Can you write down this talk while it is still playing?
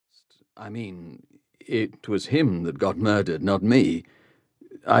I mean, it was him that got murdered, not me.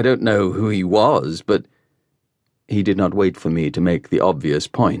 I don't know who he was, but he did not wait for me to make the obvious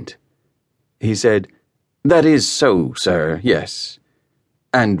point. He said, "That is so, sir, yes.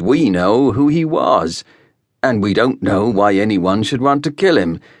 And we know who he was, and we don't know why anyone should want to kill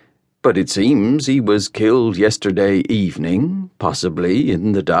him. But it seems he was killed yesterday evening, possibly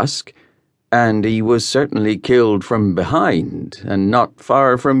in the dusk, and he was certainly killed from behind, and not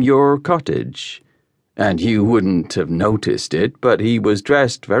far from your cottage. And you wouldn't have noticed it, but he was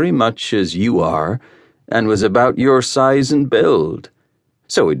dressed very much as you are, and was about your size and build.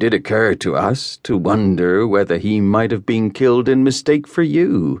 So it did occur to us to wonder whether he might have been killed in mistake for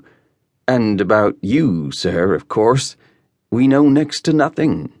you. And about you, sir, of course, we know next to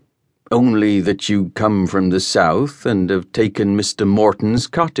nothing. Only that you come from the south and have taken Mr. Morton's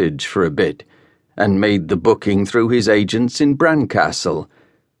cottage for a bit, and made the booking through his agents in Brancaster.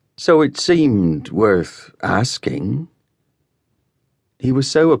 So it seemed worth asking." He was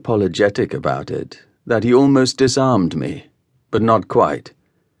so apologetic about it that he almost disarmed me, but not quite.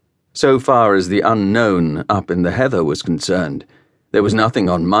 So far as the unknown up in the heather was concerned, there was nothing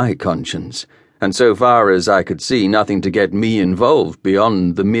on my conscience, and so far as I could see, nothing to get me involved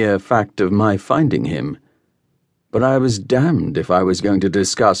beyond the mere fact of my finding him. But I was damned if I was going to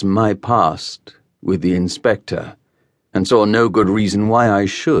discuss my past with the inspector, and saw no good reason why I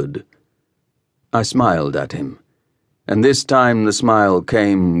should. I smiled at him, and this time the smile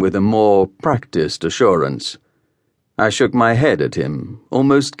came with a more practiced assurance. I shook my head at him,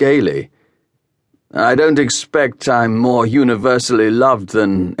 almost gaily. "I don't expect I'm more universally loved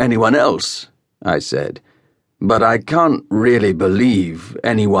than anyone else," I said, "but I can't really believe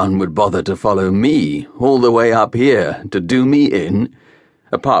anyone would bother to follow me all the way up here to do me in,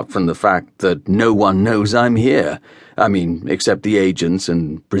 apart from the fact that no one knows I'm here. I mean, except the agents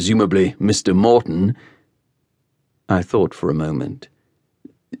and presumably Mr. Morton." I thought for a moment.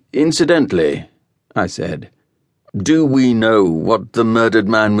 "Incidentally," I said, "do we know what the murdered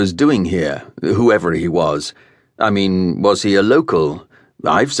man was doing here, whoever he was? I mean, was he a local?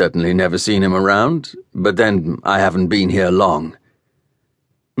 I've certainly never seen him around, but then I haven't been here long."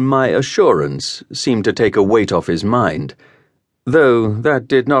 My assurance seemed to take a weight off his mind, though that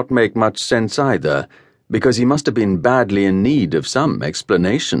did not make much sense either, because he must have been badly in need of some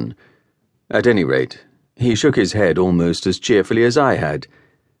explanation. At any rate, he shook his head almost as cheerfully as I had.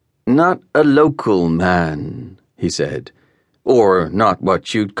 "Not a local man," he said, "or not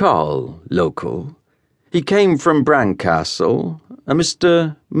what you'd call local. He came from Brancaster, a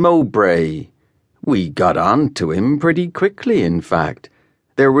Mr. Mowbray. We got on to him pretty quickly, in fact.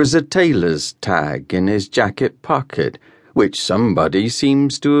 There was a tailor's tag in his jacket pocket, which somebody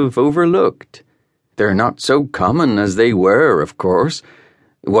seems to have overlooked. They're not so common as they were, of course.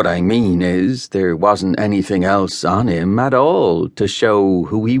 What I mean is, there wasn't anything else on him at all to show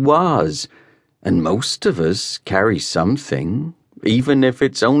who he was, and most of us carry something, even if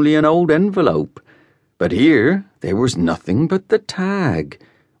it's only an old envelope. But here there was nothing but the tag,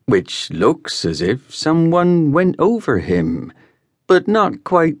 which looks as if someone went over him, but not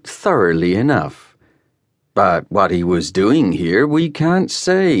quite thoroughly enough. But what he was doing here we can't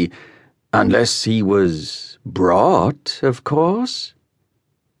say, unless he was brought, of course."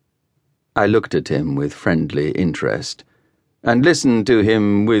 I looked at him with friendly interest, and listened to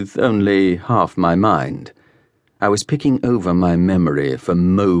him with only half my mind. I was picking over my memory for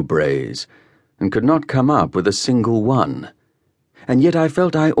Mowbrays, and could not come up with a single one. And yet I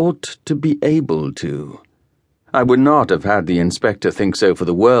felt I ought to be able to. I would not have had the inspector think so for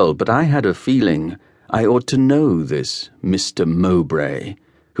the world, but I had a feeling I ought to know this Mr. Mowbray,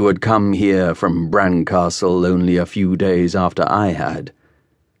 who had come here from Brancaster only a few days after I had.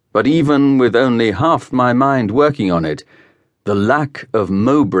 But even with only half my mind working on it, the lack of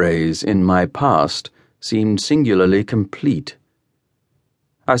Mowbrays in my past seemed singularly complete.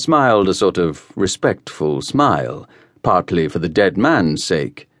 I smiled a sort of respectful smile, partly for the dead man's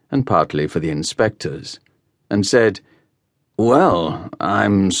sake and partly for the inspector's, and said, "Well,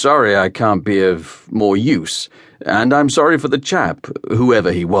 I'm sorry I can't be of more use, and I'm sorry for the chap,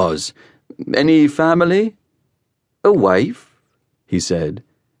 whoever he was. Any family?" "A wife," he said.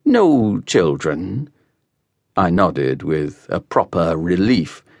 "No children." I nodded with a proper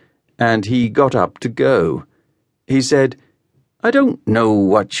relief, and he got up to go. He said, "I don't know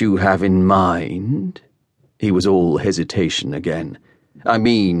what you have in mind." He was all hesitation again. "I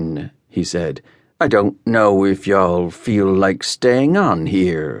mean," he said, "I don't know if y'all feel like staying on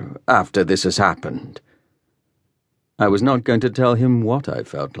here after this has happened." I was not going to tell him what I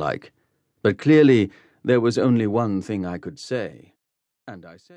felt like, but clearly there was only one thing I could say, and I said